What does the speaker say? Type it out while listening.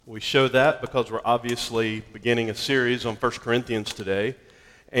We show that because we're obviously beginning a series on 1 Corinthians today.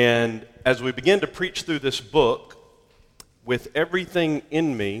 And as we begin to preach through this book, with everything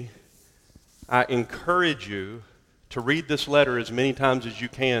in me, I encourage you to read this letter as many times as you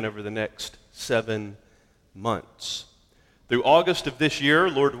can over the next 7 months. Through August of this year,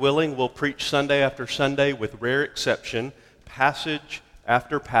 Lord willing, we'll preach Sunday after Sunday with rare exception, passage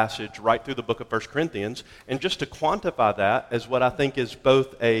after passage, right through the book of 1 Corinthians. And just to quantify that as what I think is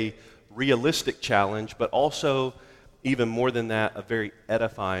both a realistic challenge, but also, even more than that, a very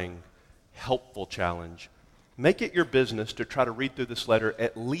edifying, helpful challenge. Make it your business to try to read through this letter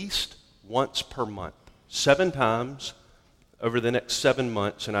at least once per month, 7 times over the next 7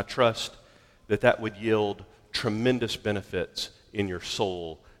 months, and I trust that that would yield tremendous benefits in your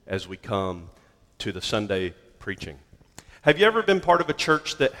soul as we come to the Sunday preaching. Have you ever been part of a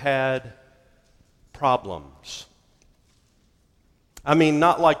church that had problems? I mean,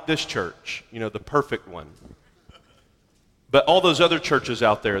 not like this church, the perfect one, but all those other churches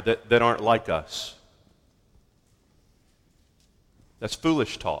out there that aren't like us. That's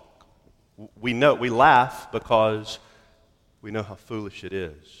foolish talk. We know, we laugh because we know how foolish it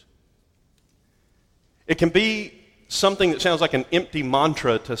is. It can be something that sounds like an empty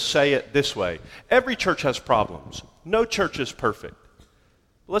mantra to say it this way. Every church has problems. No church is perfect.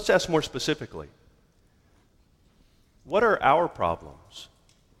 Let's ask more specifically. What are our problems?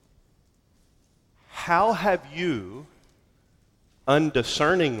 How have you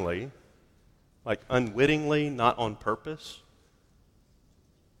undiscerningly, like unwittingly, not on purpose,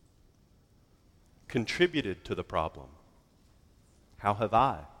 contributed to the problem? How have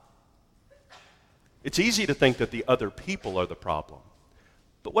I? It's easy to think that the other people are the problem.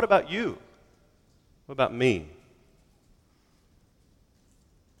 But what about you? What about me?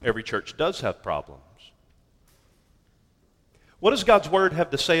 Every church does have problems. What does God's Word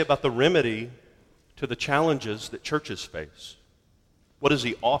have to say about the remedy to the challenges that churches face? What does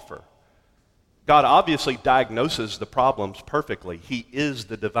He offer? God obviously diagnoses the problems perfectly. He is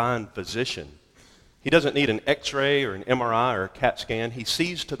the divine physician. He doesn't need an X-ray or an MRI or a CAT scan. He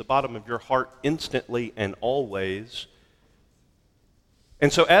sees to the bottom of your heart instantly and always.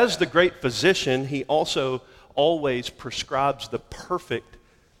 And so as the great physician, He also always prescribes the perfect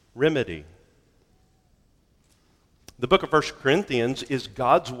remedy. The book of 1 Corinthians is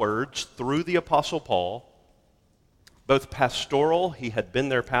God's words through the Apostle Paul, both pastoral. He had been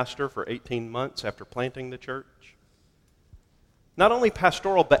their pastor for 18 months after planting the church. Not only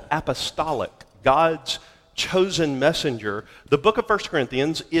pastoral, but apostolic. God's chosen messenger. The book of 1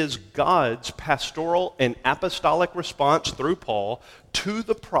 Corinthians is God's pastoral and apostolic response through Paul to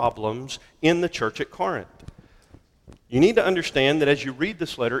the problems in the church at Corinth. You need to understand that as you read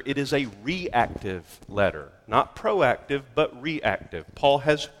this letter, it is a reactive letter. Not proactive, but reactive. Paul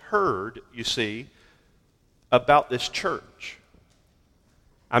has heard, you see, about this church.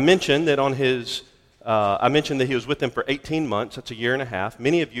 I mentioned that he was with them for 18 months. That's a year and a half.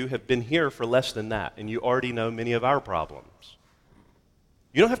 Many of you have been here for less than that, and you already know many of our problems.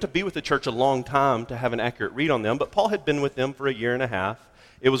 You don't have to be with the church a long time to have an accurate read on them, but Paul had been with them for a year and a half.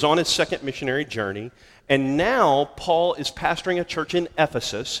 It was on his second missionary journey, and now Paul is pastoring a church in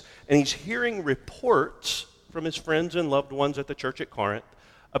Ephesus, and he's hearing reports from his friends and loved ones at the church at Corinth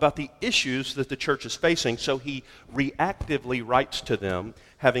about the issues that the church is facing, so he reactively writes to them,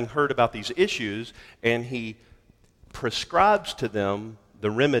 having heard about these issues, and he prescribes to them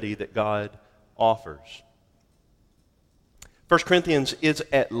the remedy that God offers. 1 Corinthians is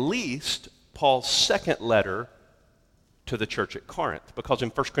at least Paul's second letter to the church at Corinth, because in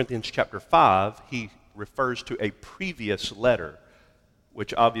 1 Corinthians chapter 5, he refers to a previous letter,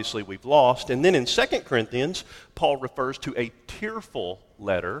 which obviously we've lost. And then in 2 Corinthians, Paul refers to a tearful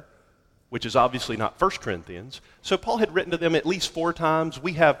letter, which is obviously not 1 Corinthians. So Paul had written to them at least 4 times.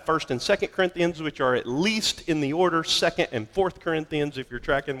 We have 1 and 2 Corinthians, which are at least in the order 2 and 4 Corinthians, if you're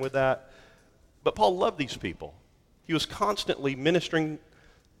tracking with that. But Paul loved these people. He was constantly ministering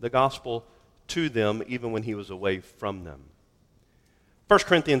the gospel to them, even when he was away from them. 1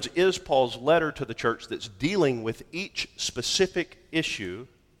 Corinthians is Paul's letter to the church that's dealing with each specific issue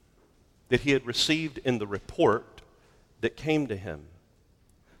that he had received in the report that came to him.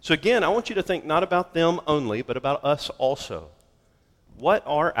 So again, I want you to think not about them only, but about us also. What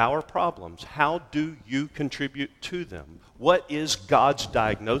are our problems? How do you contribute to them? What is God's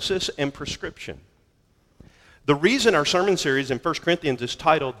diagnosis and prescription? The reason our sermon series in 1 Corinthians is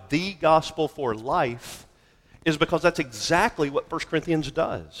titled The Gospel for Life is because that's exactly what 1 Corinthians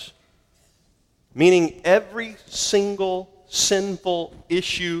does. Meaning every single sinful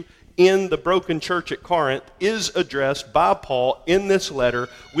issue in the broken church at Corinth is addressed by Paul in this letter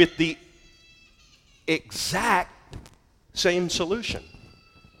with the exact same solution: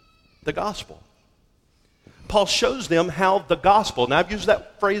 the gospel. Paul shows them how the gospel, and I've used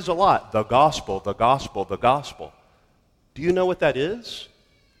that phrase a lot, the gospel, the gospel, the gospel. Do you know what that is?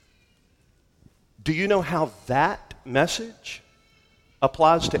 Do you know how that message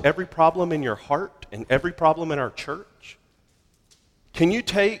applies to every problem in your heart and every problem in our church? Can you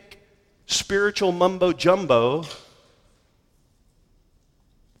take spiritual mumbo jumbo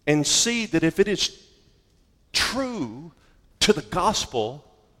and see that if it is true to the gospel,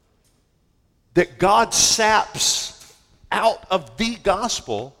 that God saps out of the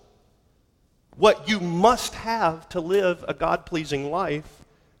gospel what you must have to live a God-pleasing life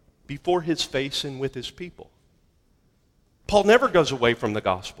before his face and with his people? Paul never goes away from the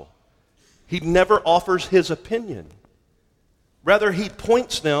gospel. He never offers his opinion. Rather, he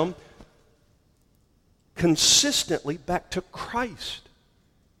points them consistently back to Christ,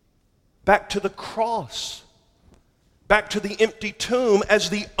 back to the cross, back to the empty tomb as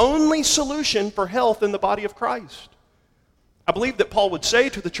the only solution for health in the body of Christ. I believe that Paul would say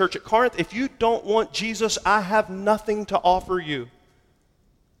to the church at Corinth, if you don't want Jesus, I have nothing to offer you.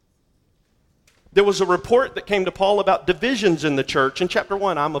 There was a report that came to Paul about divisions in the church. In chapter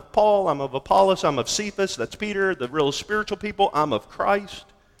 1, I'm of Paul, I'm of Apollos, I'm of Cephas, that's Peter, the real spiritual people, I'm of Christ.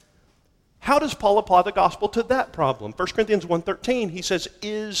 How does Paul apply the gospel to that problem? 1 Corinthians 1:13, he says,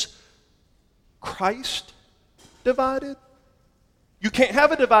 is Christ divided? You can't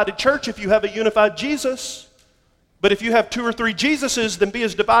have a divided church if you have a unified Jesus. But if you have 2 or 3 Jesuses, then be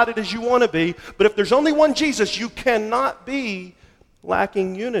as divided as you want to be. But if there's only one Jesus, you cannot be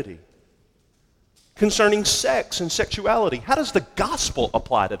lacking unity. Concerning sex and sexuality, how does the gospel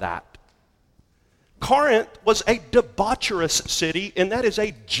apply to that? Corinth was a debaucherous city, and that is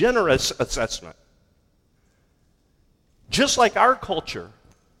a generous assessment. Just like our culture,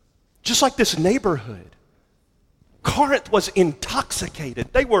 just like this neighborhood, Corinth was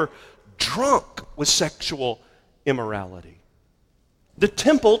intoxicated. They were drunk with sexual immorality. The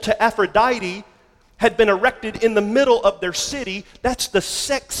temple to Aphrodite had been erected in the middle of their city. That's the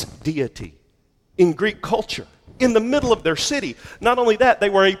sex deity in Greek culture, in the middle of their city. Not only that, they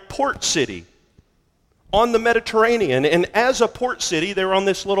were a port city on the Mediterranean. And as a port city, they were on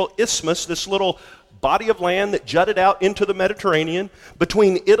this little isthmus, this little body of land that jutted out into the Mediterranean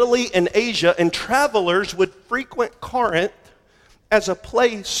between Italy and Asia, and travelers would frequent Corinth as a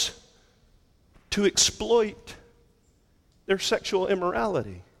place to exploit their sexual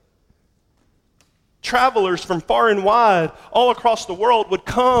immorality. Travelers from far and wide, all across the world, would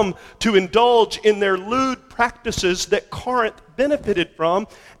come to indulge in their lewd practices that Corinth benefited from,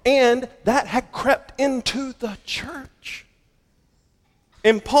 and that had crept into the church.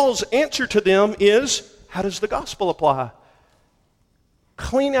 And Paul's answer to them is, how does the gospel apply?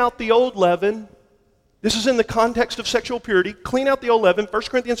 Clean out the old leaven. This is in the context of sexual purity. Clean out the old leaven, 1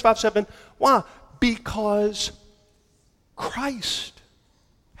 Corinthians 5:7. Why? Because Christ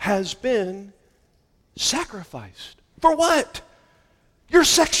has been sacrificed. For what? Your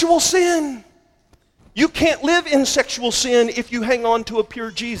sexual sin. You can't live in sexual sin if you hang on to a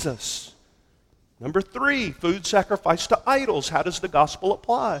pure Jesus. Number 3, food sacrificed to idols. How does the gospel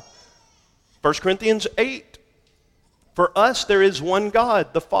apply? 1 Corinthians 8. For us there is one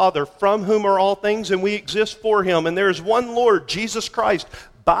God, the Father, from whom are all things, and we exist for him. And there is one Lord, Jesus Christ,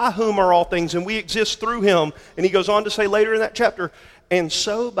 by whom are all things, and we exist through him. And he goes on to say later in that chapter, and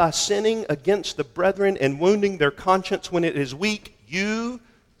so by sinning against the brethren and wounding their conscience when it is weak, you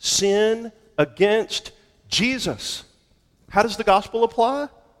sin against Jesus. How does the gospel apply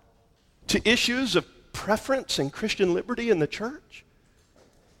to issues of preference and Christian liberty in the church?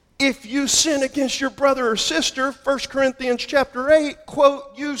 If you sin against your brother or sister, 1 Corinthians chapter 8,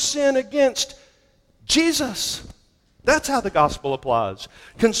 quote, you sin against Jesus. That's how the gospel applies.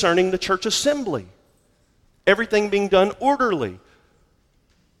 Concerning the church assembly, everything being done orderly.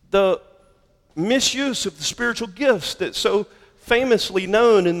 The misuse of the spiritual gifts that's so famously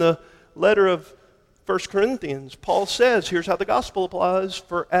known in the letter of 1 Corinthians. Paul says, here's how the gospel applies,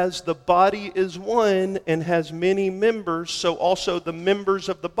 for as the body is one and has many members, so also the members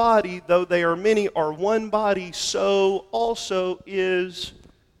of the body, though they are many, are one body, so also is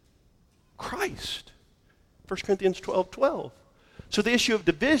Christ. 1 Corinthians 12:12. So the issue of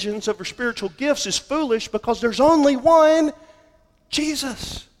divisions over spiritual gifts is foolish because there's only one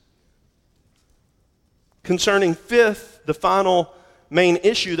Jesus. Concerning 5th, the final main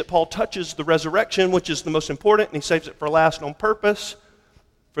issue that Paul touches, the resurrection, which is the most important, and he saves it for last on purpose.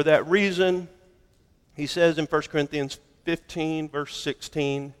 For that reason, he says in 1 Corinthians 15, verse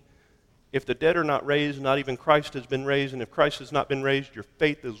 16, If the dead are not raised, not even Christ has been raised, and if Christ has not been raised, your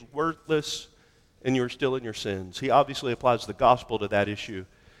faith is worthless and you're still in your sins. He obviously applies the gospel to that issue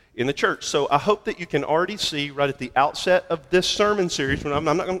in the church. So I hope that you can already see right at the outset of this sermon series, I'm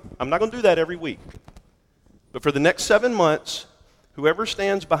not going to do that every week, but for the next 7 months, whoever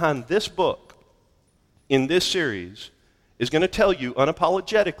stands behind this book in this series is going to tell you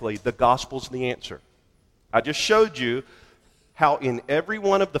unapologetically the gospel's the answer. I just showed you how in every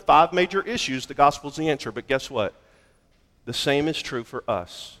one of the 5 major issues the gospel's the answer, but guess what? The same is true for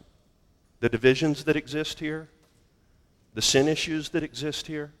us. The divisions that exist here, the sin issues that exist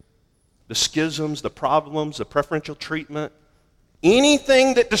here, the schisms, the problems, the preferential treatment,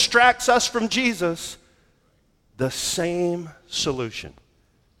 anything that distracts us from Jesus, the same solution.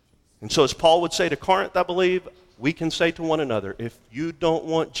 And so as Paul would say to Corinth, I believe, we can say to one another, if you don't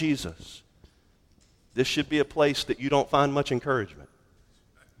want Jesus, this should be a place that you don't find much encouragement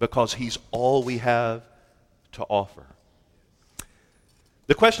because he's all we have to offer.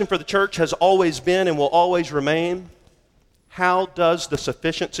 The question for the church has always been and will always remain, how does the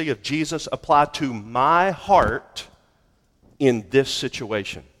sufficiency of Jesus apply to my heart in this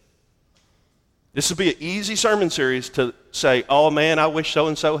situation? This will be an easy sermon series to say, oh man, I wish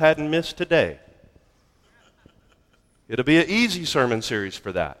so-and-so hadn't missed today. It'll be an easy sermon series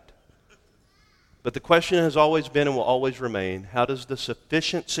for that. But the question has always been and will always remain, how does the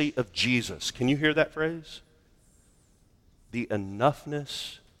sufficiency of Jesus, can you hear that phrase? The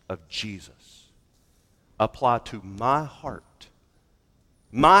enoughness of Jesus apply to my heart.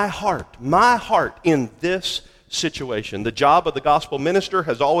 My heart in this situation. The job of the gospel minister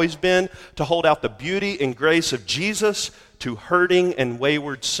has always been to hold out the beauty and grace of Jesus to hurting and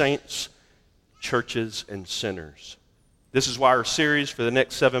wayward saints, churches, and sinners. This is why our series for the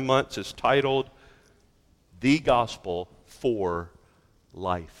next 7 months is titled, The Gospel for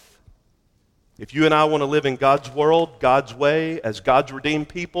Life. If you and I want to live in God's world, God's way, as God's redeemed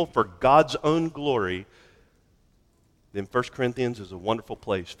people for God's own glory, then 1 Corinthians is a wonderful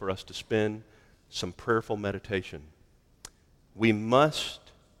place for us to spend some prayerful meditation. We must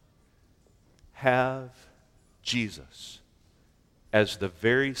have Jesus as the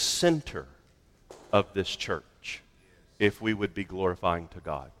very center of this church if we would be glorifying to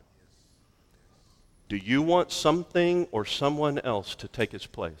God. Do you want something or someone else to take his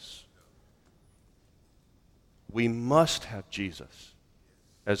place? We must have Jesus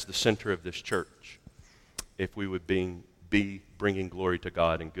as the center of this church if we would be bringing glory to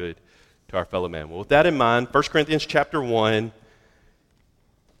God and good to our fellow man. Well, with that in mind, 1 Corinthians chapter 1,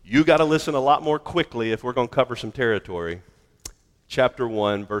 you got to listen a lot more quickly if we're going to cover some territory. Chapter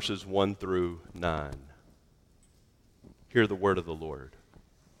 1, verses 1 through 9. Hear the word of the Lord.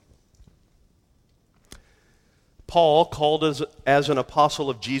 Paul, called as an apostle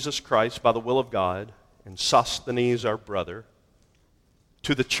of Jesus Christ by the will of God, and Sosthenes our brother,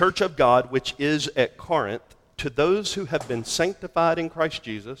 to the church of God which is at Corinth, to those who have been sanctified in Christ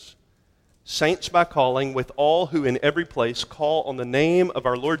Jesus, saints by calling, with all who in every place call on the name of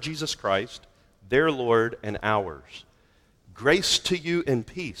our Lord Jesus Christ, their Lord and ours. Grace to you and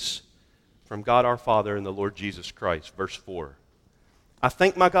peace from God our Father and the Lord Jesus Christ. Verse 4. I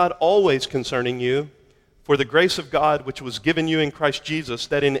thank my God always concerning you, for the grace of God which was given you in Christ Jesus,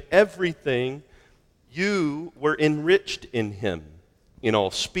 that in everything you were enriched in him, in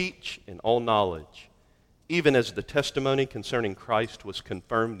all speech and all knowledge, even as the testimony concerning Christ was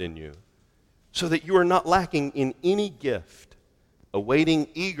confirmed in you, so that you are not lacking in any gift, awaiting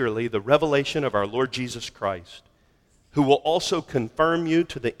eagerly the revelation of our Lord Jesus Christ, who will also confirm you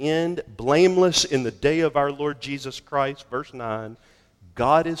to the end, blameless in the day of our Lord Jesus Christ. Verse 9,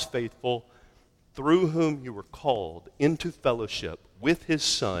 God is faithful, through whom you were called into fellowship with his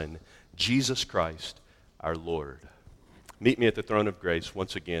Son, Jesus Christ, our Lord. Meet me at the throne of grace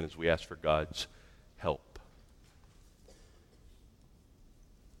once again as we ask for God's help.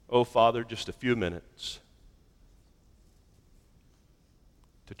 Oh, Father, just a few minutes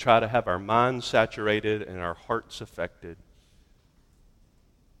to try to have our minds saturated and our hearts affected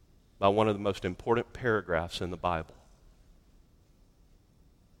by one of the most important paragraphs in the Bible.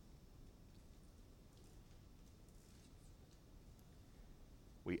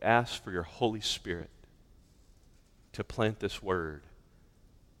 We ask for your Holy Spirit to plant this word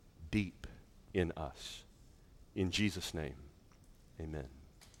deep in us. In Jesus' name, amen.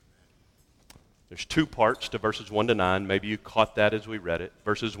 There's 2 parts to verses 1 to 9. Maybe you caught that as we read it.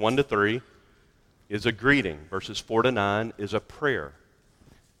 Verses 1 to 3 is a greeting. Verses 4 to 9 is a prayer.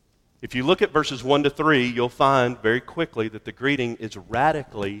 If you look at verses 1 to 3, you'll find very quickly that the greeting is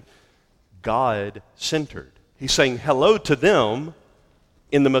radically God-centered. He's saying hello to them,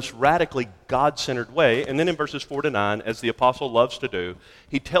 in the most radically God-centered way. And then in verses 4 to 9, as the apostle loves to do,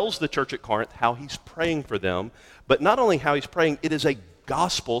 he tells the church at Corinth how he's praying for them. But not only how he's praying, it is a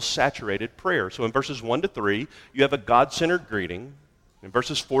gospel-saturated prayer. So in verses 1 to 3, you have a God-centered greeting. In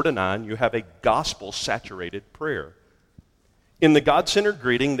verses 4 to 9, you have a gospel-saturated prayer. In the God-centered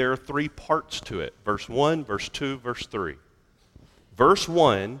greeting, there are three parts to it. Verse 1, verse 2, verse 3. Verse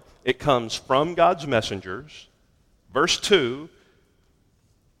 1, it comes from God's messengers. Verse 2,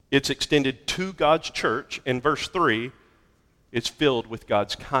 it's extended to God's church. And verse 3, it's filled with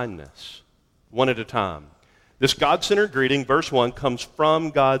God's kindness, one at a time. This God-centered greeting, verse 1, comes from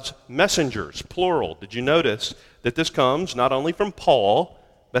God's messengers, plural. Did you notice that this comes not only from Paul,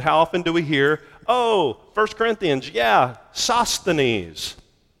 but how often do we hear, 1 Corinthians, yeah, Sosthenes.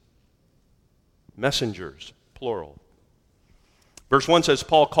 Messengers, plural. Verse 1 says,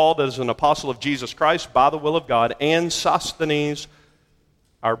 Paul called as an apostle of Jesus Christ by the will of God, and Sosthenes,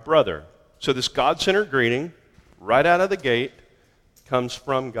 our brother. So this God-centered greeting, right out of the gate, comes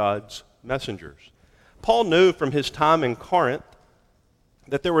from God's messengers. Paul knew from his time in Corinth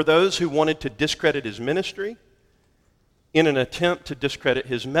that there were those who wanted to discredit his ministry in an attempt to discredit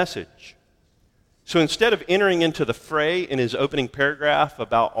his message. So instead of entering into the fray in his opening paragraph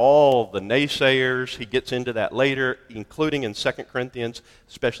about all the naysayers, he gets into that later, including in 2 Corinthians,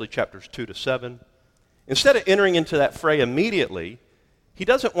 especially chapters 2 to 7. Instead of entering into that fray immediately, he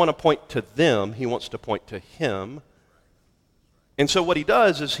doesn't want to point to them, he wants to point to him. And so what he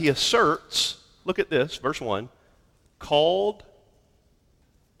does is he asserts, look at this, verse 1, called,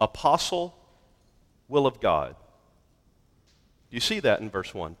 apostle, will of God. You see that in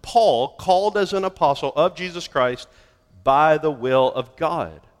verse 1. Paul, called as an apostle of Jesus Christ by the will of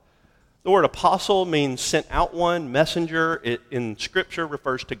God. The word apostle means sent out one, messenger. It in Scripture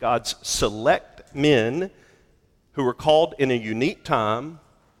refers to God's select men who were called in a unique time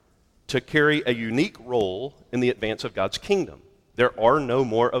to carry a unique role in the advance of God's kingdom. There are no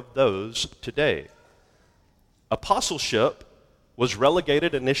more of those today. Apostleship was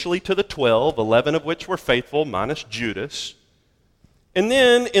relegated initially to the 12, 11 of which were faithful, minus Judas. And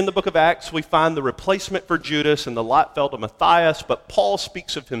then in the book of Acts, we find the replacement for Judas, and the lot fell to Matthias, but Paul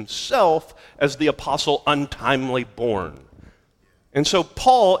speaks of himself as the apostle untimely born. And so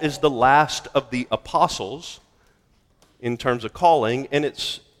Paul is the last of the apostles in terms of calling, and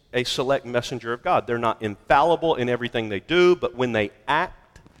it's a select messenger of God. They're not infallible in everything they do, but when they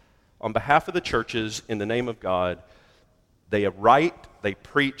act on behalf of the churches in the name of God, they write, they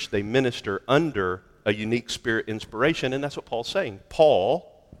preach, they minister under a unique spirit inspiration, and that's what Paul's saying.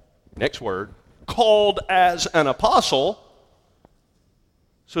 Paul, next word, called as an apostle.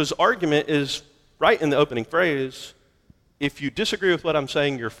 So his argument is right in the opening phrase, if you disagree with what I'm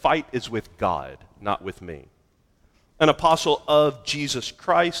saying, your fight is with God, not with me. An apostle of Jesus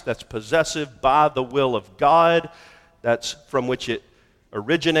Christ, that's possessive by the will of God, that's from which it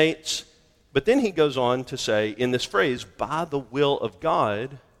originates. But then he goes on to say, in this phrase, by the will of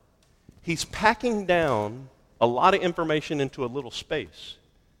God, he's packing down a lot of information into a little space.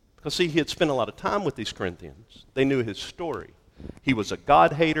 Because, see, he had spent a lot of time with these Corinthians. They knew his story. He was a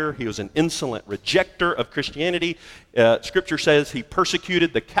God-hater. He was an insolent rejecter of Christianity. Scripture says he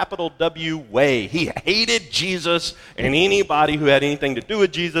persecuted the capital W way. He hated Jesus and anybody who had anything to do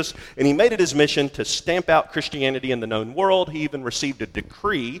with Jesus, and he made it his mission to stamp out Christianity in the known world. He even received a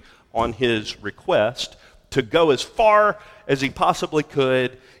decree on his request to go as far as he possibly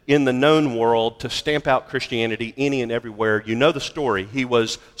could in the known world to stamp out Christianity any and everywhere. You know the story. He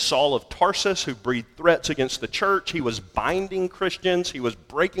was Saul of Tarsus who breathed threats against the church. He was binding Christians. He was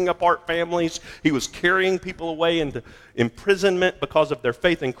breaking apart families. He was carrying people away into imprisonment because of their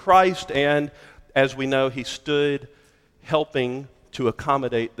faith in Christ. And as we know, he stood helping to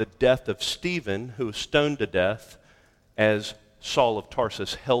accommodate the death of Stephen, who was stoned to death, as Saul of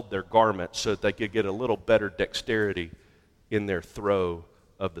Tarsus held their garments so that they could get a little better dexterity in their throw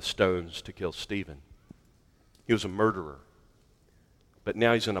of the stones to kill Stephen. He was a murderer. But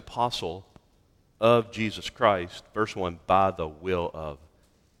now he's an apostle of Jesus Christ, verse 1, by the will of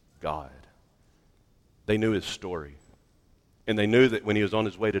God. They knew his story. And they knew that when he was on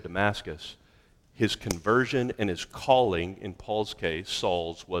his way to Damascus, his conversion and his calling, in Paul's case,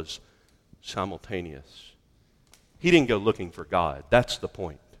 Saul's, was simultaneous. He didn't go looking for God. That's the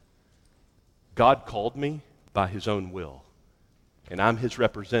point. God called me by his own will. And I'm his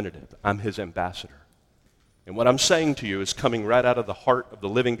representative. I'm his ambassador. And what I'm saying to you is coming right out of the heart of the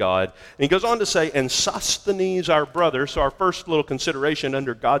living God. And he goes on to say, and Sosthenes, our brother. So our first little consideration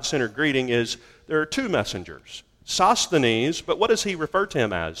under God-centered greeting is there are two messengers. Sosthenes, but what does he refer to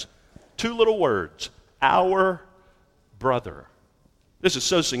him as? Two little words, our brother. This is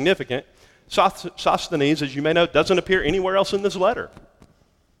so significant. Sosthenes, as you may know, doesn't appear anywhere else in this letter.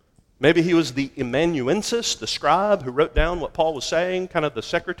 Maybe he was the amanuensis, the scribe who wrote down what Paul was saying, kind of the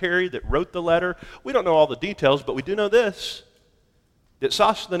secretary that wrote the letter. We don't know all the details, but we do know this, that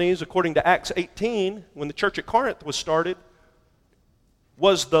Sosthenes, according to Acts 18, when the church at Corinth was started,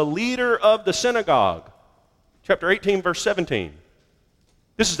 was the leader of the synagogue. Chapter 18, verse 17.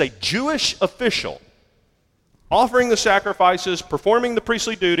 This is a Jewish official offering the sacrifices, performing the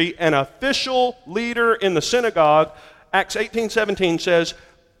priestly duty, an official leader in the synagogue. Acts 18:17 says,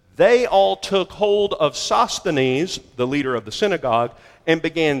 they all took hold of Sosthenes, the leader of the synagogue, and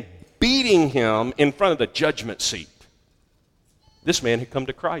began beating him in front of the judgment seat. This man had come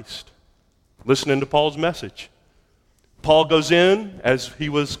to Christ, listening to Paul's message. Paul goes in, as he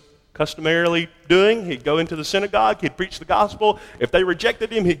was customarily doing. He'd go into the synagogue, he'd preach the gospel. If they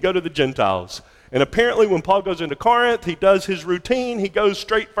rejected him, he'd go to the Gentiles. And apparently when Paul goes into Corinth, he does his routine. He goes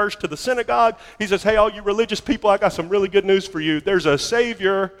straight first to the synagogue. He says, hey, all you religious people, I got some really good news for you. There's a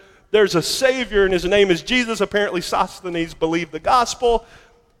Savior, and his name is Jesus. Apparently Sosthenes believed the gospel.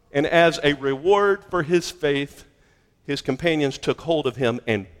 And as a reward for his faith, his companions took hold of him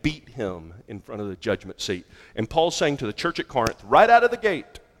and beat him in front of the judgment seat. And Paul's saying to the church at Corinth, right out of the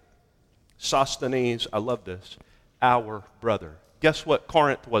gate, Sosthenes, I love this, our brother. Guess what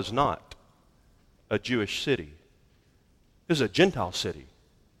Corinth was not? A Jewish city. This is a Gentile city.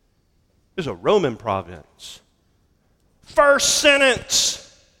 This is a Roman province. First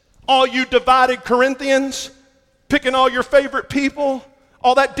sentence, all you divided Corinthians, picking all your favorite people,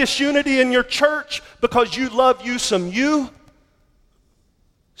 all that disunity in your church because you love you some you.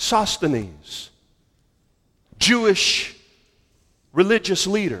 Sosthenes, Jewish religious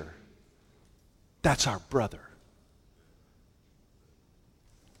leader, that's our brother.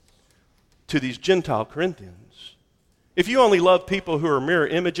 To these Gentile Corinthians, if you only love people who are mirror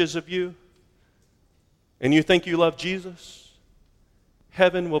images of you, and you think you love Jesus,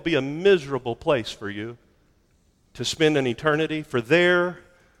 heaven will be a miserable place for you to spend an eternity, for there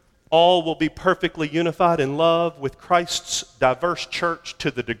all will be perfectly unified in love with Christ's diverse church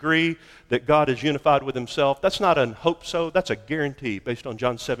to the degree that God is unified with himself. That's not a hope so, that's a guarantee based on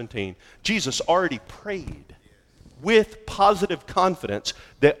John 17. Jesus already prayed with positive confidence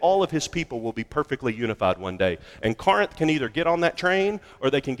that all of his people will be perfectly unified one day. And Corinth can either get on that train or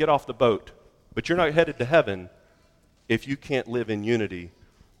they can get off the boat. But you're not headed to heaven if you can't live in unity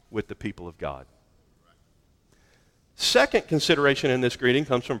with the people of God. Second consideration in this greeting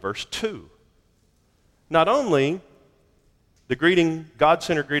comes from verse 2. Not only the greeting,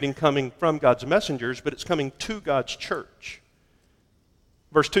 God-centered greeting coming from God's messengers, but it's coming to God's church.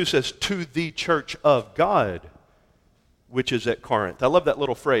 Verse 2 says, to the church of God, which is at Corinth. I love that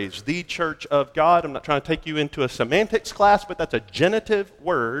little phrase, the church of God. I'm not trying to take you into a semantics class, but that's a genitive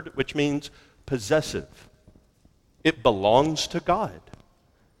word, which means possessive. It belongs to God.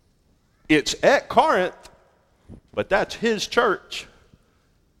 It's at Corinth, but that's his church.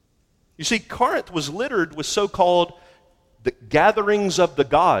 You see, Corinth was littered with so-called the gatherings of the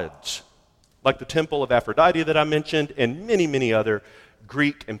gods, like the temple of Aphrodite that I mentioned, and many, many other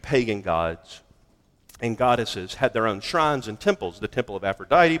Greek and pagan gods and goddesses had their own shrines and temples. The temple of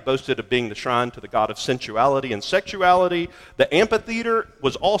Aphrodite boasted of being the shrine to the god of sensuality and sexuality. The amphitheater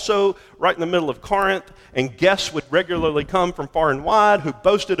was also right in the middle of Corinth, and guests would regularly come from far and wide who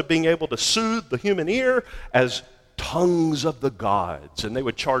boasted of being able to soothe the human ear as tongues of the gods. And they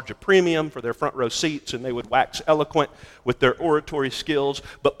would charge a premium for their front row seats, and they would wax eloquent with their oratory skills.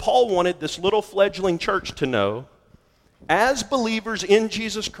 But Paul wanted this little fledgling church to know, as believers in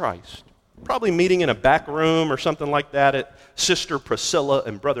Jesus Christ, probably meeting in a back room or something like that at Sister Priscilla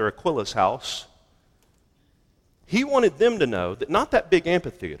and Brother Aquila's house. He wanted them to know that not that big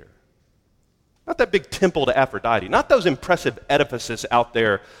amphitheater, not that big temple to Aphrodite, not those impressive edifices out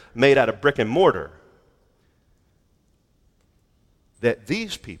there made out of brick and mortar, that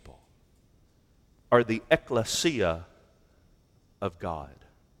these people are the ecclesia of God.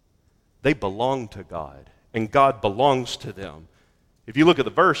 They belong to God, and God belongs to them. If you look at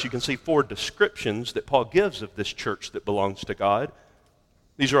the verse, you can see 4 descriptions that Paul gives of this church that belongs to God.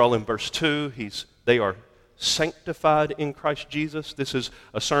 These are all in verse 2. They are sanctified in Christ Jesus. This is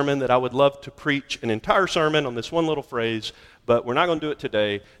a sermon that I would love to preach, an entire sermon on this one little phrase, but we're not going to do it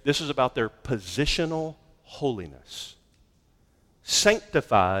today. This is about their positional holiness.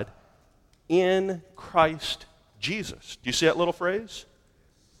 Sanctified in Christ Jesus. Do you see that little phrase?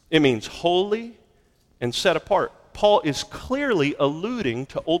 It means holy and set apart. Paul is clearly alluding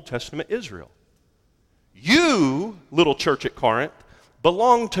to Old Testament Israel. You, little church at Corinth,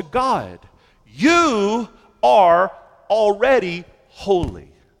 belong to God. You are already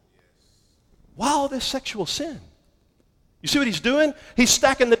holy. Why all this sexual sin? You see what he's doing? He's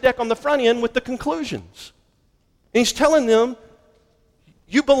stacking the deck on the front end with the conclusions. And he's telling them,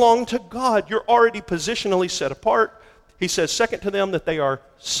 you belong to God. You're already positionally set apart. He says, second to them, that they are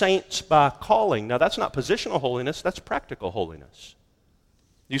saints by calling. Now, that's not positional holiness. That's practical holiness.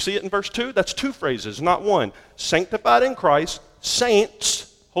 You see it in verse 2? That's two phrases, not one. Sanctified in Christ,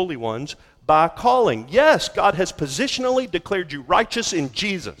 saints, holy ones, by calling. Yes, God has positionally declared you righteous in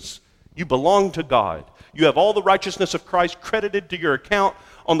Jesus. You belong to God. You have all the righteousness of Christ credited to your account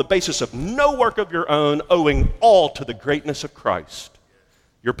on the basis of no work of your own, owing all to the greatness of Christ.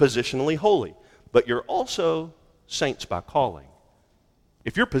 You're positionally holy, but you're also saints by calling.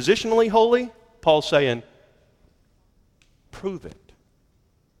 If you're positionally holy, Paul's saying, prove it.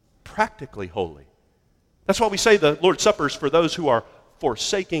 Practically holy. That's why we say the Lord's Supper is for those who are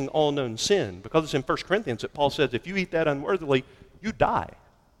forsaking all known sin, because it's in 1 Corinthians that Paul says if you eat that unworthily, you die.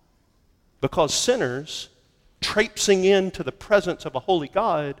 Because sinners traipsing into the presence of a holy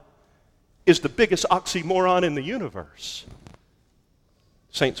God is the biggest oxymoron in the universe.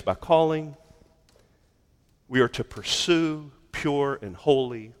 Saints by calling, we are to pursue pure and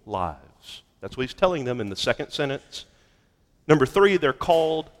holy lives. That's what he's telling them in the second sentence. Number 3, they're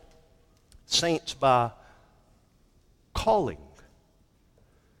called saints by calling.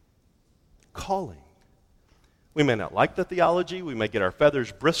 Calling. We may not like the theology. We may get our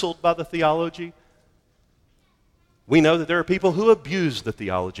feathers bristled by the theology. We know that there are people who abuse the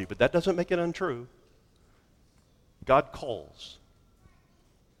theology, but that doesn't make it untrue. God calls.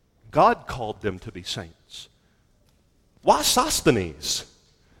 God called them to be saints. Why Sosthenes?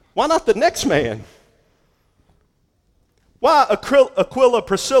 Why not the next man? Why Aquila,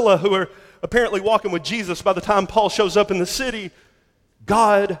 Priscilla, who are apparently walking with Jesus by the time Paul shows up in the city?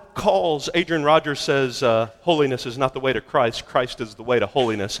 God calls. Adrian Rogers says, holiness is not the way to Christ. Christ is the way to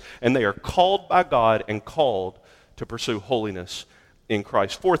holiness. And they are called by God and called to pursue holiness in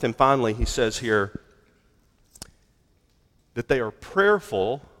Christ. Fourth and finally, he says here that they are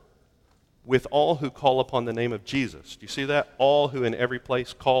prayerful with all who call upon the name of Jesus. Do you see that? All who in every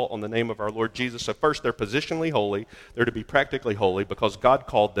place call on the name of our Lord Jesus. So first, they're positionally holy. They're to be practically holy because God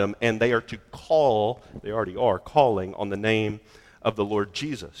called them, and they are to call, they already are, calling on the name of the Lord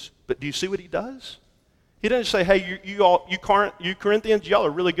Jesus. But do you see what he does? He doesn't say, hey, you Corinthians, y'all are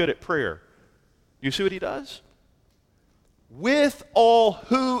really good at prayer. Do you see what he does? With all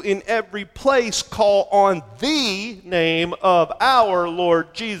who in every place call on the name of our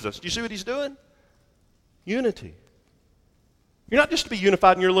Lord Jesus. Do you see what he's doing? Unity. You're not just to be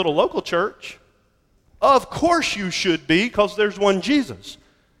unified in your little local church. Of course you should be, because there's one Jesus.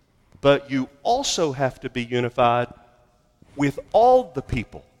 But you also have to be unified with all the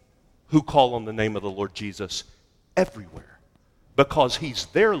people who call on the name of the Lord Jesus everywhere, because he's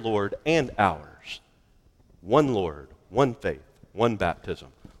their Lord and ours. One Lord, one faith, one baptism,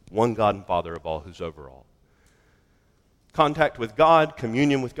 one God and Father of all, who's over all. Contact with God,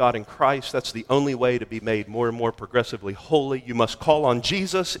 communion with God in Christ, that's the only way to be made more and more progressively holy. You must call on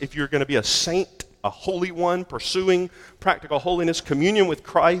Jesus if you're going to be a saint, a holy one, pursuing practical holiness. Communion with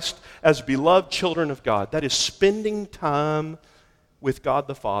Christ as beloved children of God. That is spending time with God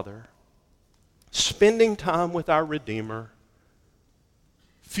the Father, spending time with our Redeemer,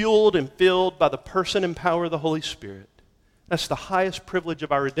 fueled and filled by the person and power of the Holy Spirit. That's the highest privilege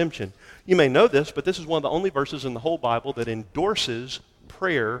of our redemption. You may know this, but this is one of the only verses in the whole Bible that endorses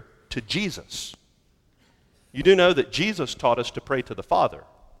prayer to Jesus. You do know that Jesus taught us to pray to the Father.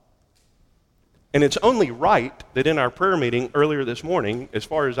 And it's only right that in our prayer meeting earlier this morning, as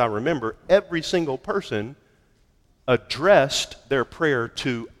far as I remember, every single person addressed their prayer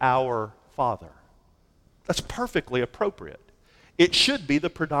to our Father. That's perfectly appropriate. It should be the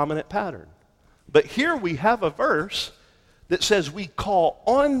predominant pattern. But here we have a verse that says we call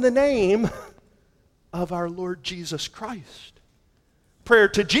on the name of our Lord Jesus Christ. Prayer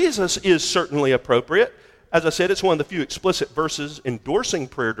to Jesus is certainly appropriate. As I said, it's one of the few explicit verses endorsing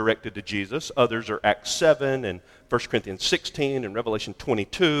prayer directed to Jesus. Others are Acts 7 and 1 Corinthians 16 and Revelation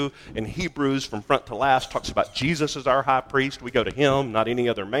 22. And Hebrews from front to last talks about Jesus as our high priest. We go to him, not any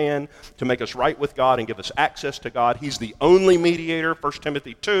other man, to make us right with God and give us access to God. He's the only mediator, 1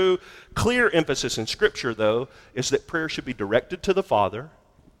 Timothy 2. Clear emphasis in Scripture, though, is that prayer should be directed to the Father,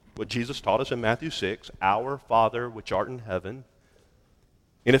 what Jesus taught us in Matthew 6, our Father which art in heaven.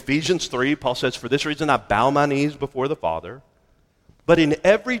 In Ephesians 3, Paul says, for this reason I bow my knees before the Father. But in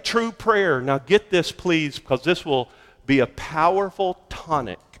every true prayer, now get this please, because this will be a powerful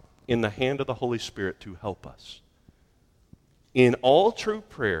tonic in the hand of the Holy Spirit to help us. In all true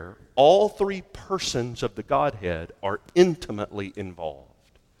prayer, all three persons of the Godhead are intimately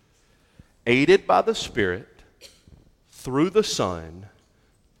involved, aided by the Spirit, through the Son,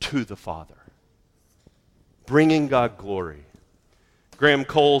 to the Father, bringing God glory. Graham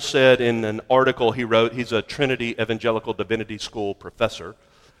Cole said in an article he wrote, he's a Trinity Evangelical Divinity School professor,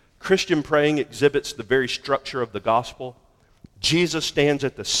 Christian praying exhibits the very structure of the gospel. Jesus stands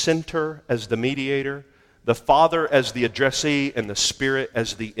at the center as the mediator, the Father as the addressee, and the Spirit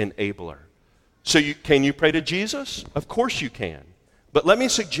as the enabler. So can you pray to Jesus? Of course you can. But let me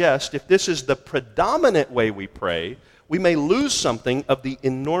suggest, if this is the predominant way we pray, we may lose something of the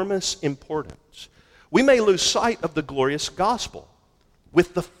enormous importance. We may lose sight of the glorious gospel,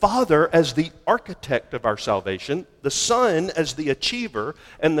 with the Father as the architect of our salvation, the Son as the achiever,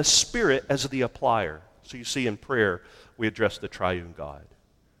 and the Spirit as the applier. So you see, in prayer, we address the triune God.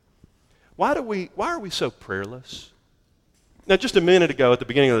 Why are we so prayerless? Now, just a minute ago at the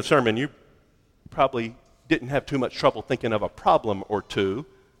beginning of the sermon, you probably didn't have too much trouble thinking of a problem or two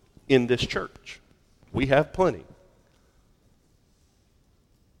in this church. We have plenty.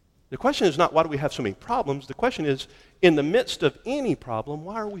 The question is not why do we have so many problems. The question is, in the midst of any problem,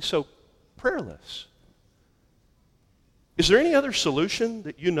 why are we so prayerless? Is there any other solution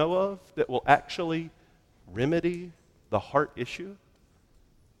that you know of that will actually remedy the heart issue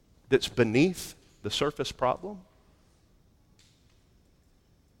that's beneath the surface problem?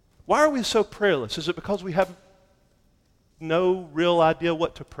 Why are we so prayerless? Is it because we have no real idea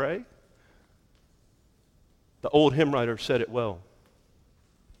what to pray? The old hymn writer said it well.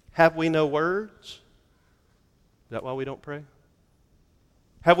 Have we no words? Is that why we don't pray?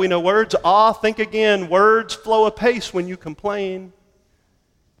 Have we no words? Think again. Words flow apace when you complain,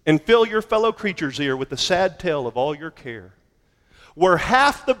 and fill your fellow creature's ear with the sad tale of all your care. Were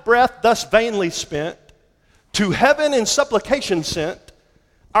half the breath thus vainly spent, to heaven in supplication sent,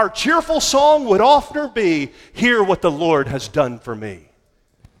 our cheerful song would oftener be, hear what the Lord has done for me.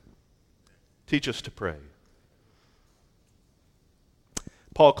 Teach us to pray.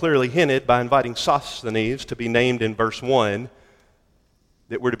 Paul clearly hinted by inviting Sosthenes to be named in verse 1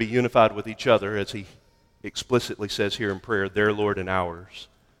 that we're to be unified with each other, as he explicitly says here in prayer, their Lord and ours.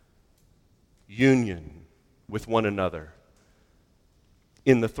 Union with one another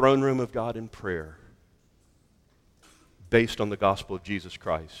in the throne room of God in prayer, based on the gospel of Jesus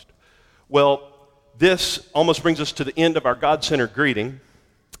Christ. Well, this almost brings us to the end of our God-centered greeting,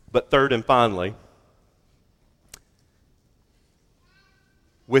 but third and finally,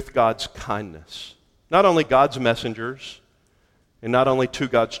 with God's kindness. Not only God's messengers, and not only to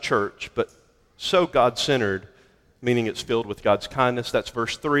God's church, but so God-centered, meaning it's filled with God's kindness. That's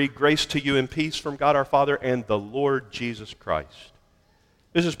verse 3. Grace to you and peace from God our Father and the Lord Jesus Christ.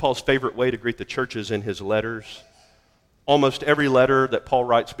 This is Paul's favorite way to greet the churches in his letters. Almost every letter that Paul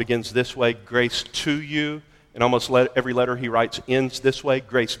writes begins this way, grace to you. And almost every letter he writes ends this way,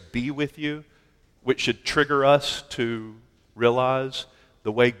 grace be with you, which should trigger us to realize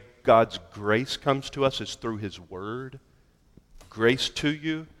the way God's grace comes to us is through his word. Grace to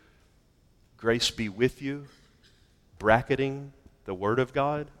you, grace be with you, bracketing the word of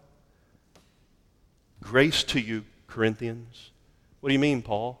God. Grace to you, Corinthians. What do you mean,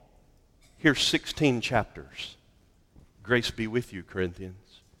 Paul? Here's 16 chapters. Grace be with you,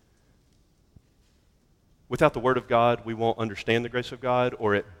 Corinthians. Without the word of God, we won't understand the grace of God,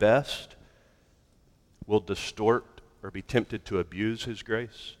 or at best, we'll distort or be tempted to abuse his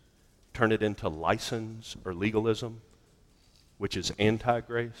grace, turn it into license or legalism, which is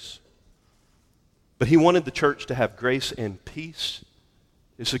anti-grace. But he wanted the church to have grace and peace.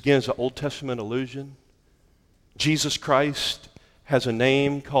 This again is an Old Testament allusion. Jesus Christ has a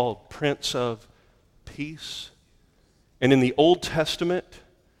name called Prince of Peace. And in the Old Testament,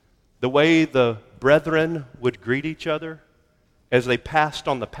 the way the brethren would greet each other as they passed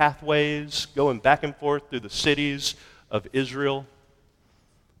on the pathways, going back and forth through the cities of Israel,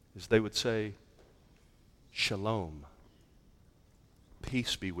 is they would say, Shalom,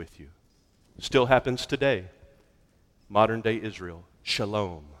 peace be with you. Still happens today, modern day Israel,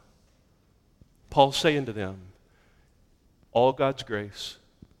 Shalom. Paul's saying to them, all God's grace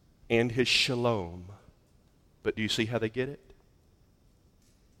and his Shalom, but do you see how they get it?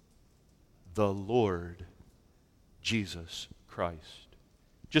 The Lord Jesus Christ.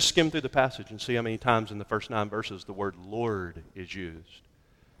 Just skim through the passage and see how many times in the first 9 verses the word Lord is used.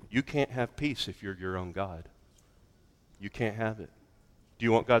 You can't have peace if you're your own God. You can't have it. Do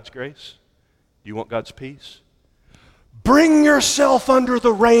you want God's grace? Do you want God's peace? Bring yourself under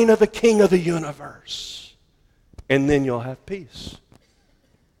the reign of the King of the universe, and then you'll have peace.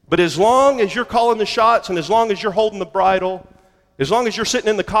 But as long as you're calling the shots and as long as you're holding the bridle, As long as you're sitting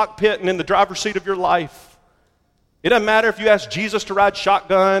in the cockpit and in the driver's seat of your life, it doesn't matter if you ask Jesus to ride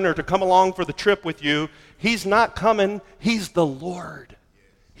shotgun or to come along for the trip with you. He's not coming. He's the Lord.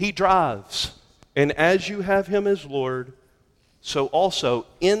 He drives. And as you have him as Lord, so also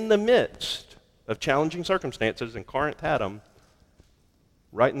in the midst of challenging circumstances, and Corinth had them,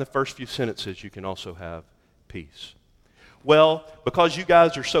 right in the first few sentences, you can also have peace. Well, because you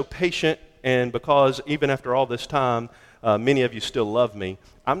guys are so patient, and because even after all this time, many of you still love me,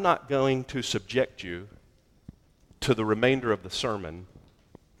 I'm not going to subject you to the remainder of the sermon,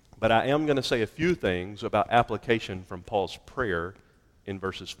 but I am going to say a few things about application from Paul's prayer in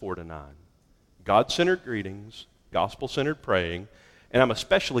verses 4 to 9. God-centered greetings, gospel-centered praying, and I'm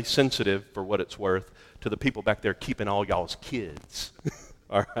especially sensitive, for what it's worth, to the people back there keeping all y'all's kids.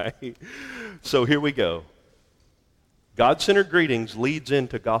 All right? So here we go. God-centered greetings leads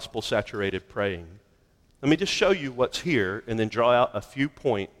into gospel-saturated praying. Let me just show you what's here and then draw out a few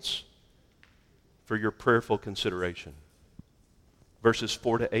points for your prayerful consideration. Verses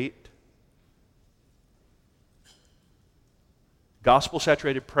 4 to 8.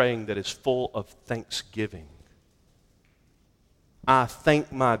 Gospel-saturated praying that is full of thanksgiving. I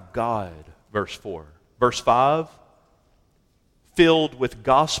thank my God, verse 4. Verse 5, filled with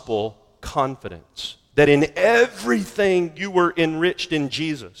gospel confidence, that in everything you were enriched in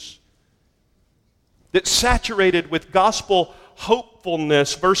Jesus. That's saturated with gospel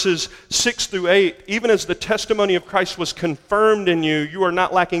hopefulness, verses 6 through 8. Even as the testimony of Christ was confirmed in you, you are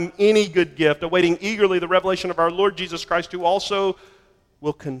not lacking any good gift, awaiting eagerly the revelation of our Lord Jesus Christ, who also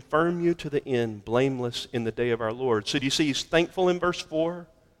will confirm you to the end, blameless in the day of our Lord. So do you see he's thankful in verse 4,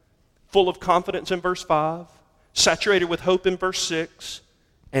 full of confidence in verse 5, saturated with hope in verse 6,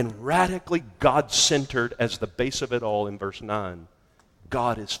 and radically God-centered as the base of it all in verse 9.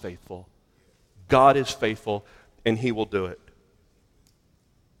 God is faithful. God is faithful, and he will do it.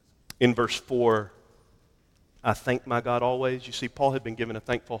 In verse 4, I thank my God always. You see, Paul had been given a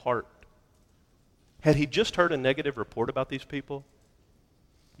thankful heart. Had he just heard a negative report about these people?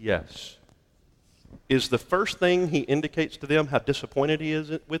 Yes. Is the first thing he indicates to them how disappointed he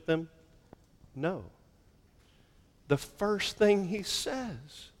is with them? No. The first thing he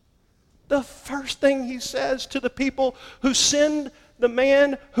says to the people who send the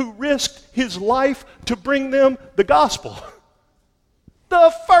man who risked his life to bring them the gospel.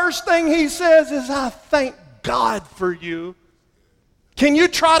 The first thing he says is, I thank God for you. Can you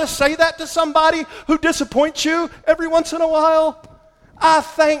try to say that to somebody who disappoints you every once in a while? I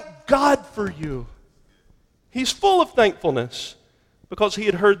thank God for you. He's full of thankfulness because he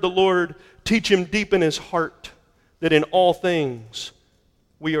had heard the Lord teach him deep in his heart that in all things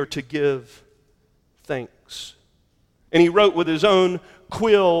we are to give thanks. And he wrote with his own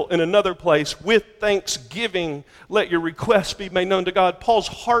quill in another place, with thanksgiving, let your requests be made known to God. Paul's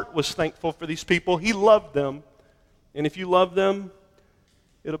heart was thankful for these people. He loved them. And if you love them,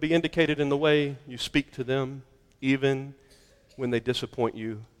 it'll be indicated in the way you speak to them, even when they disappoint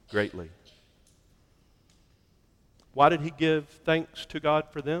you greatly. Why did he give thanks to God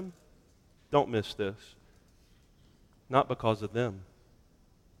for them? Don't miss this. Not because of them.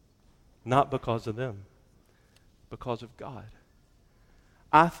 Not because of them. Because of God.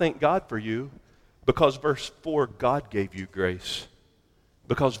 I thank God for you because verse 4, God gave you grace.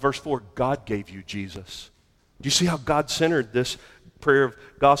 Because verse 4, God gave you Jesus. Do you see how God-centered this prayer of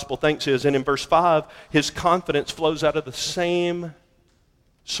gospel thanks is? And in verse 5, his confidence flows out of the same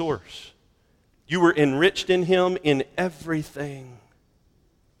source. You were enriched in him in everything.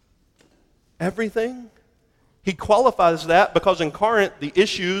 Everything? He qualifies that because in Corinth the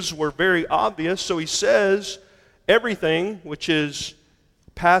issues were very obvious, so he says everything, which is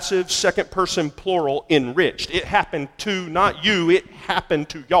passive, second person plural, enriched. It happened to, not you, it happened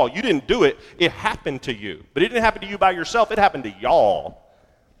to y'all. You didn't do it, it happened to you. But it didn't happen to you by yourself, it happened to y'all.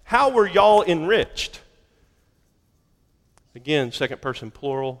 How were y'all enriched? Again, second person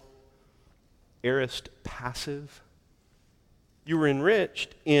plural, aorist passive. You were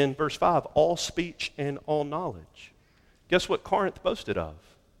enriched in verse 5, all speech and all knowledge. Guess what Corinth boasted of?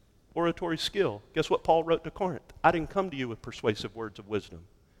 Oratory skill. Guess what Paul wrote to Corinth? I didn't come to you with persuasive words of wisdom.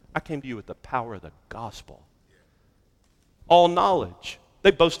 I came to you with the power of the gospel. All knowledge.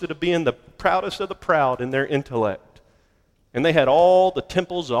 They boasted of being the proudest of the proud in their intellect. And they had all the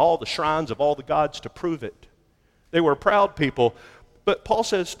temples, all the shrines of all the gods to prove it. They were proud people. But Paul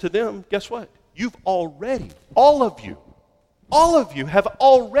says to them, guess what? You've already, all of you have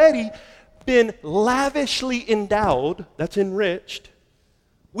already been lavishly endowed, that's enriched,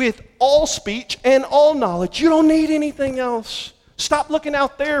 with all speech and all knowledge. You don't need anything else. Stop looking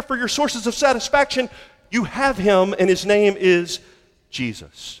out there for your sources of satisfaction. You have him, and his name is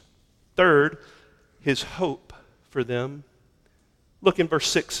Jesus. Third, his hope for them. Look in verse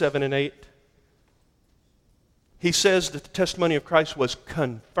 6, 7, and 8. He says that the testimony of Christ was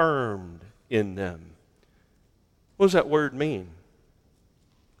confirmed in them. What does that word mean?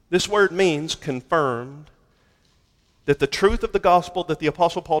 This word means confirmed, that the truth of the gospel that the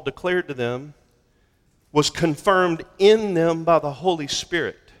Apostle Paul declared to them was confirmed in them by the Holy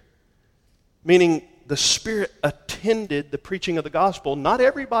Spirit. Meaning the Spirit attended the preaching of the gospel. Not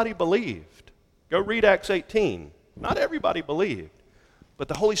everybody believed. Go read Acts 18. Not everybody believed. But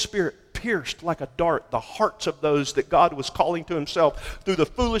the Holy Spirit pierced like a dart the hearts of those that God was calling to himself through the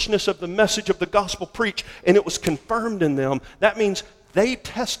foolishness of the message of the gospel preached, and it was confirmed in them. That means they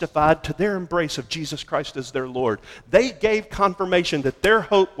testified to their embrace of Jesus Christ as their Lord. They gave confirmation that their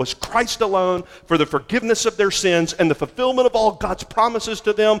hope was Christ alone for the forgiveness of their sins and the fulfillment of all God's promises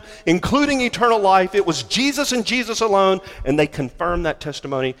to them, including eternal life. It was Jesus and Jesus alone, and they confirmed that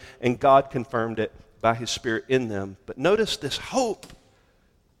testimony, and God confirmed it by his Spirit in them. But notice this hope.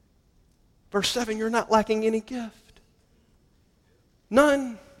 Verse 7, you're not lacking any gift.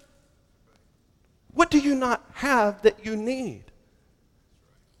 None. What do you not have that you need?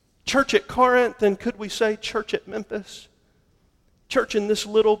 Church at Corinth, and could we say church at Memphis? Church in this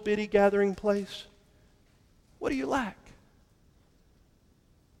little bitty gathering place. What do you lack?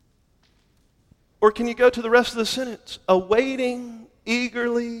 Or can you go to the rest of the sentence? Awaiting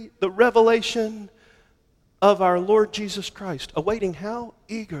eagerly the revelation of our Lord Jesus Christ. Awaiting how?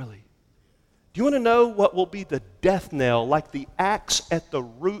 Eagerly. Do you want to know what will be the death knell, like the axe at the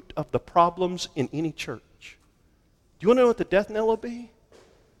root of the problems in any church? Do you want to know what the death knell will be?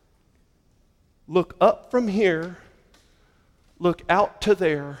 Look up from here, look out to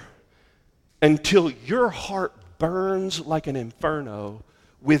there, until your heart burns like an inferno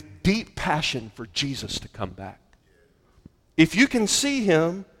with deep passion for Jesus to come back. If you can see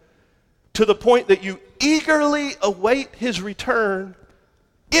him to the point that you eagerly await his return,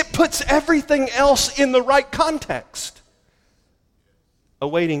 it puts everything else in the right context.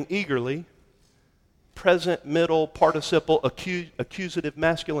 Awaiting eagerly, present, middle, participle, accusative,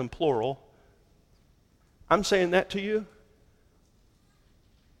 masculine, plural. I'm saying that to you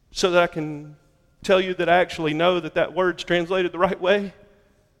so that I can tell you that I actually know that that word's translated the right way.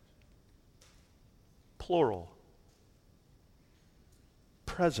 Plural.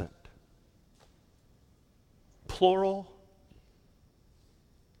 Present. Plural.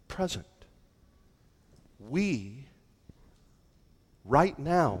 Present. We, right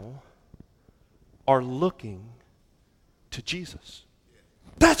now, are looking to Jesus.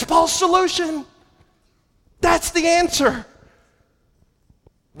 That's Paul's solution. That's the answer.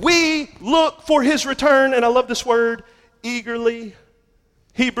 We look for his return, and I love this word, eagerly.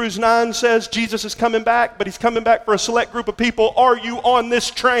 Hebrews 9 says Jesus is coming back, but he's coming back for a select group of people. Are you on this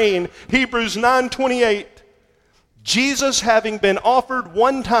train? Hebrews 9:28. Jesus, having been offered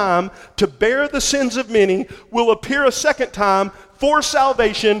one time to bear the sins of many, will appear a second time for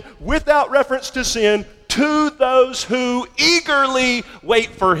salvation without reference to sin to those who eagerly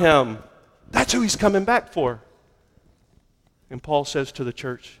wait for him. That's who he's coming back for. And Paul says to the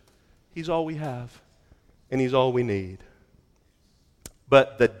church, he's all we have, and he's all we need.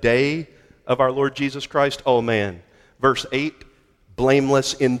 But the day of our Lord Jesus Christ, oh man, verse 8,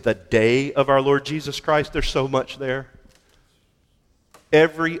 blameless in the day of our Lord Jesus Christ. There's so much there.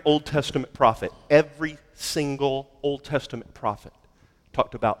 Every Old Testament prophet, every single Old Testament prophet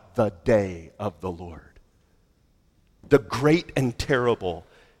talked about the day of the Lord. The great and terrible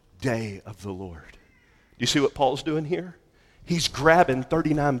day of the Lord. Do you see what Paul's doing here? He's grabbing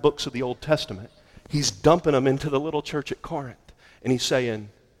 39 books of the Old Testament. He's dumping them into the little church at Corinth. And he's saying,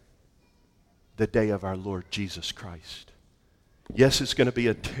 the day of our Lord Jesus Christ. Yes, it's going to be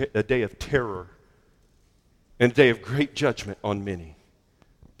a day of terror and a day of great judgment on many.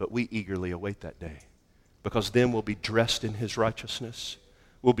 But we eagerly await that day. Because then we'll be dressed in his righteousness.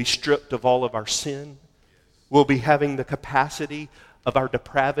 We'll be stripped of all of our sin. We'll be having the capacity of our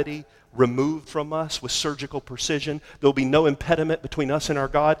depravity removed from us with surgical precision. There'll be no impediment between us and our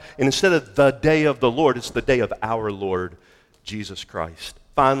God. And instead of the day of the Lord, it's the day of our Lord Jesus Christ.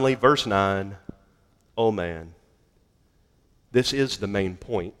 Finally, verse 9. Oh man, this is the main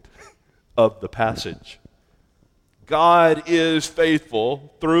point of the passage. God is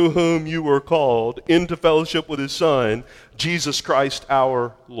faithful, through whom you were called into fellowship with his Son, Jesus Christ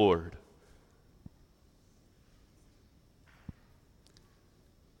our Lord.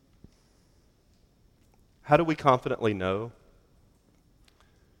 How do we confidently know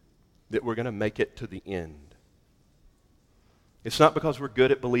that we're going to make it to the end? It's not because we're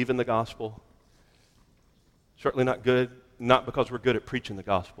good at believing the gospel. Certainly not good not because we're good at preaching the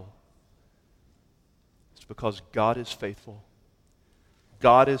gospel. It's because God is faithful.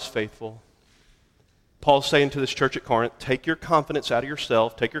 God is faithful. Paul's saying to this church at Corinth, take your confidence out of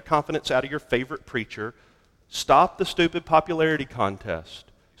yourself, take your confidence out of your favorite preacher, stop the stupid popularity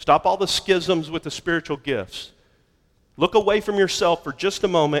contest, stop all the schisms with the spiritual gifts. Look away from yourself for just a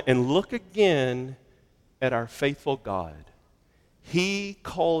moment and look again at our faithful God. He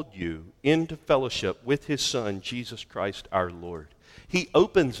called you into fellowship with His Son, Jesus Christ our Lord. He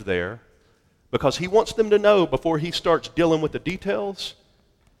opens there because He wants them to know before He starts dealing with the details,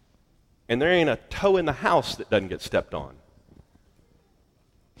 and there ain't a toe in the house that doesn't get stepped on.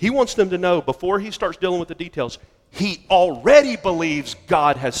 He wants them to know before He starts dealing with the details, He already believes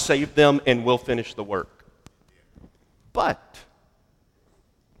God has saved them and will finish the work. But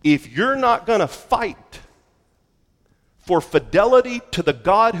if you're not going to fight for fidelity to the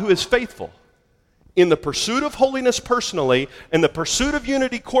God who is faithful in the pursuit of holiness personally and the pursuit of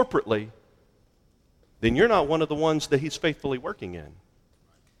unity corporately, then you're not one of the ones that He's faithfully working in.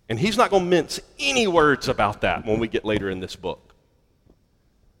 And He's not going to mince any words about that when we get later in this book.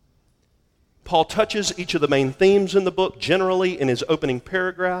 Paul touches each of the main themes in the book generally in his opening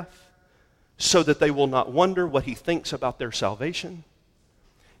paragraph so that they will not wonder what he thinks about their salvation.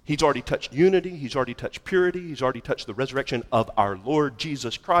 He's already touched unity, he's already touched purity, he's already touched the resurrection of our Lord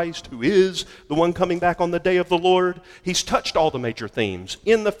Jesus Christ, who is the one coming back on the day of the Lord. He's touched all the major themes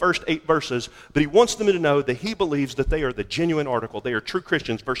in the first 8 verses, but he wants them to know that he believes that they are the genuine article. They are true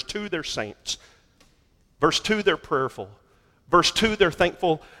Christians. Verse 2, they're saints. Verse 2, they're prayerful. Verse 2, they're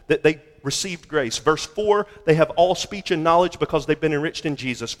thankful that they received grace. Verse 4, they have all speech and knowledge because they've been enriched in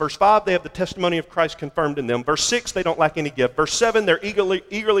Jesus. Verse 5, they have the testimony of Christ confirmed in them. Verse 6, they don't lack any gift. Verse 7, they're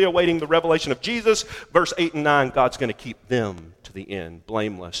eagerly awaiting the revelation of Jesus. Verse 8 and 9, God's going to keep them to the end,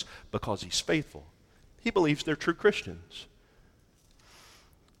 blameless, because He's faithful. He believes they're true Christians.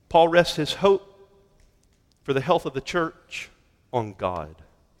 Paul rests his hope for the health of the church on God,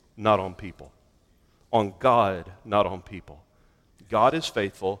 not on people. On God, not on people. God is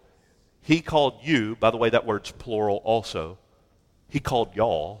faithful. He called you, by the way, that word's plural also. He called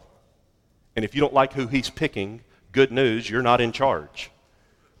y'all. And if you don't like who He's picking, good news, you're not in charge.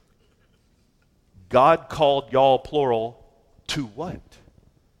 God called y'all, plural, to what?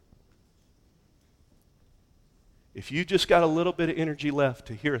 If you just got a little bit of energy left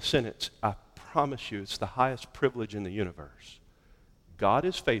to hear a sentence, I promise you it's the highest privilege in the universe. God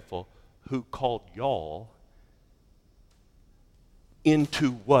is faithful, who called y'all into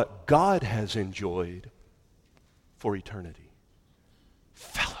what God has enjoyed for eternity.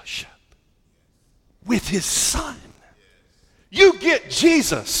 Fellowship with His Son. You get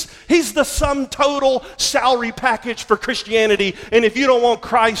Jesus. He's the sum total salary package for Christianity. And if you don't want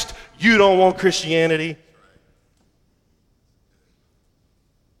Christ, you don't want Christianity.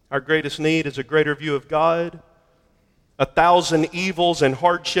 Our greatest need is a greater view of God. 1,000 evils and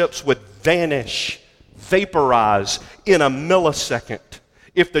hardships would vanish, vaporize in a millisecond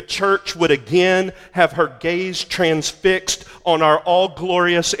if the church would again have her gaze transfixed on our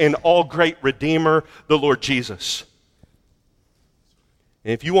all-glorious and all-great Redeemer, the Lord Jesus.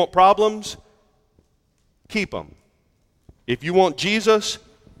 And if you want problems, keep them. If you want Jesus,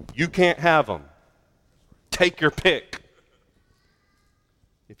 you can't have them. Take your pick.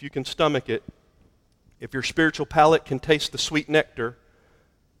 If you can stomach it, if your spiritual palate can taste the sweet nectar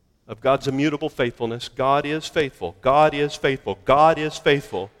of God's immutable faithfulness, God is faithful, God is faithful, God is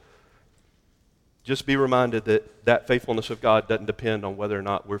faithful. Just be reminded that that faithfulness of God doesn't depend on whether or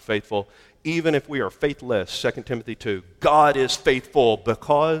not we're faithful. Even if we are faithless, 2 Timothy 2, God is faithful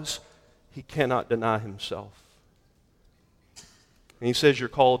because He cannot deny Himself. And He says you're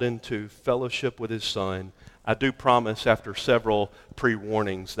called into fellowship with His Son. I do promise after several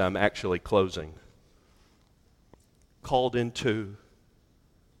pre-warnings that I'm actually closing. Called into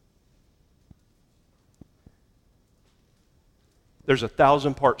there's a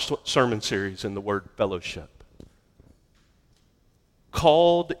 1,000-part sermon series in the word fellowship.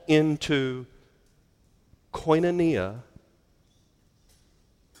 Called into koinonia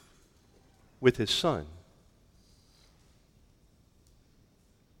with His Son.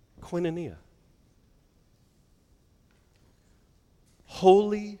 Koinonia.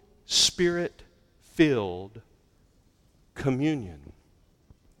 Holy Spirit-filled communion.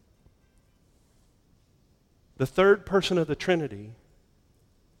 The third person of the Trinity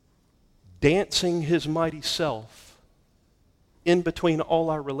dancing His mighty self in between all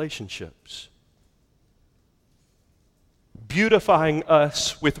our relationships, beautifying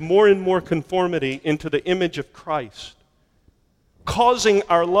us with more and more conformity into the image of Christ, causing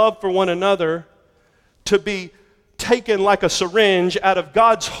our love for one another to be taken like a syringe out of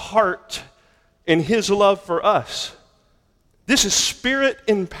God's heart and His love for us. This is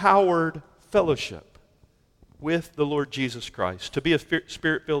Spirit-empowered fellowship with the Lord Jesus Christ. To be a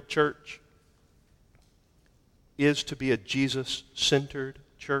Spirit-filled church is to be a Jesus-centered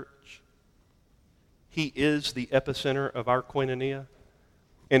church. He is the epicenter of our koinonia.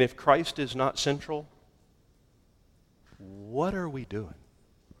 And if Christ is not central, what are we doing?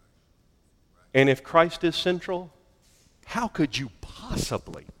 And if Christ is central, how could you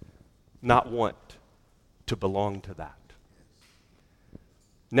possibly not want to belong to that?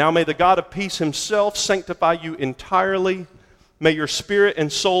 Now may the God of peace Himself sanctify you entirely. May your spirit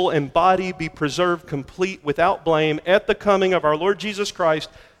and soul and body be preserved complete without blame at the coming of our Lord Jesus Christ.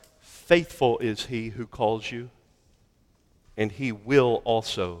 Faithful is He who calls you, and He will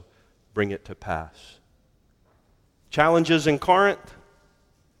also bring it to pass. Challenges in Corinth?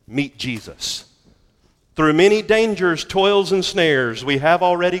 Meet Jesus. Through many dangers, toils, and snares, we have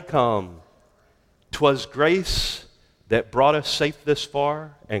already come. 'Twas grace that brought us safe this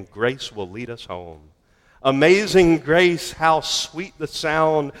far, and grace will lead us home. Amazing grace, how sweet the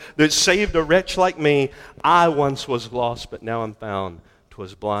sound that saved a wretch like me. I once was lost, but now I'm found.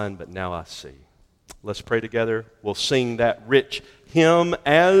 'Twas blind, but now I see. Let's pray together. We'll sing that rich hymn.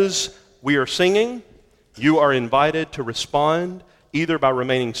 As we are singing, you are invited to respond either by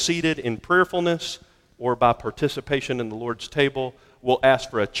remaining seated in prayerfulness or by participation in the Lord's table. We'll ask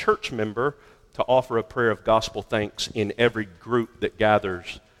for a church member to offer a prayer of gospel thanks in every group that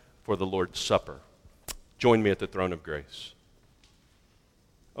gathers for the Lord's Supper. Join me at the throne of grace.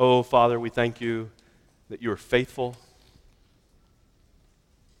 Oh, Father, we thank you that you are faithful,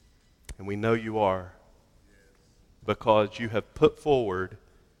 and we know you are because you have put forward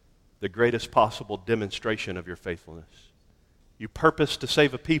the greatest possible demonstration of your faithfulness. You purposed to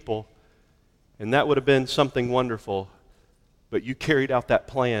save a people, and that would have been something wonderful, but you carried out that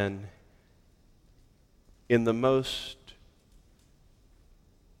plan in the most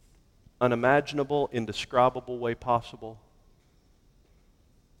unimaginable, indescribable way possible.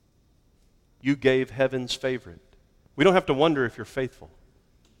 You gave heaven's favorite. We don't have to wonder if you're faithful.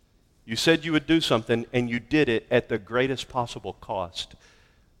 You said you would do something, and you did it at the greatest possible cost.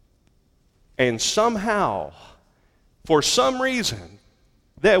 And somehow, for some reason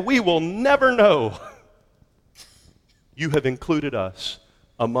that we will never know, you have included us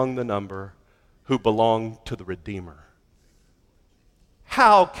among the number who belong to the Redeemer.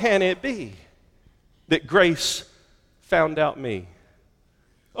 How can it be that grace found out me?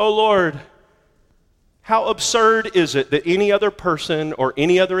 Oh Lord, how absurd is it that any other person or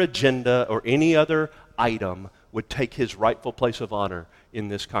any other agenda or any other item would take his rightful place of honor in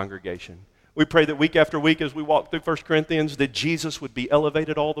this congregation? We pray that week after week as we walk through 1 Corinthians that Jesus would be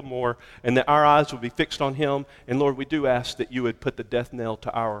elevated all the more and that our eyes would be fixed on Him. And Lord, we do ask that you would put the death knell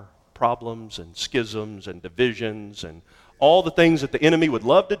to our problems and schisms and divisions and all the things that the enemy would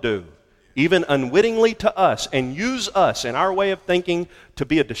love to do, even unwittingly to us, and use us and our way of thinking to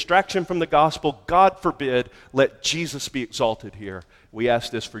be a distraction from the gospel. God forbid, let Jesus be exalted here. We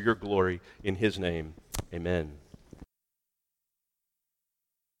ask this for your glory in His name. Amen.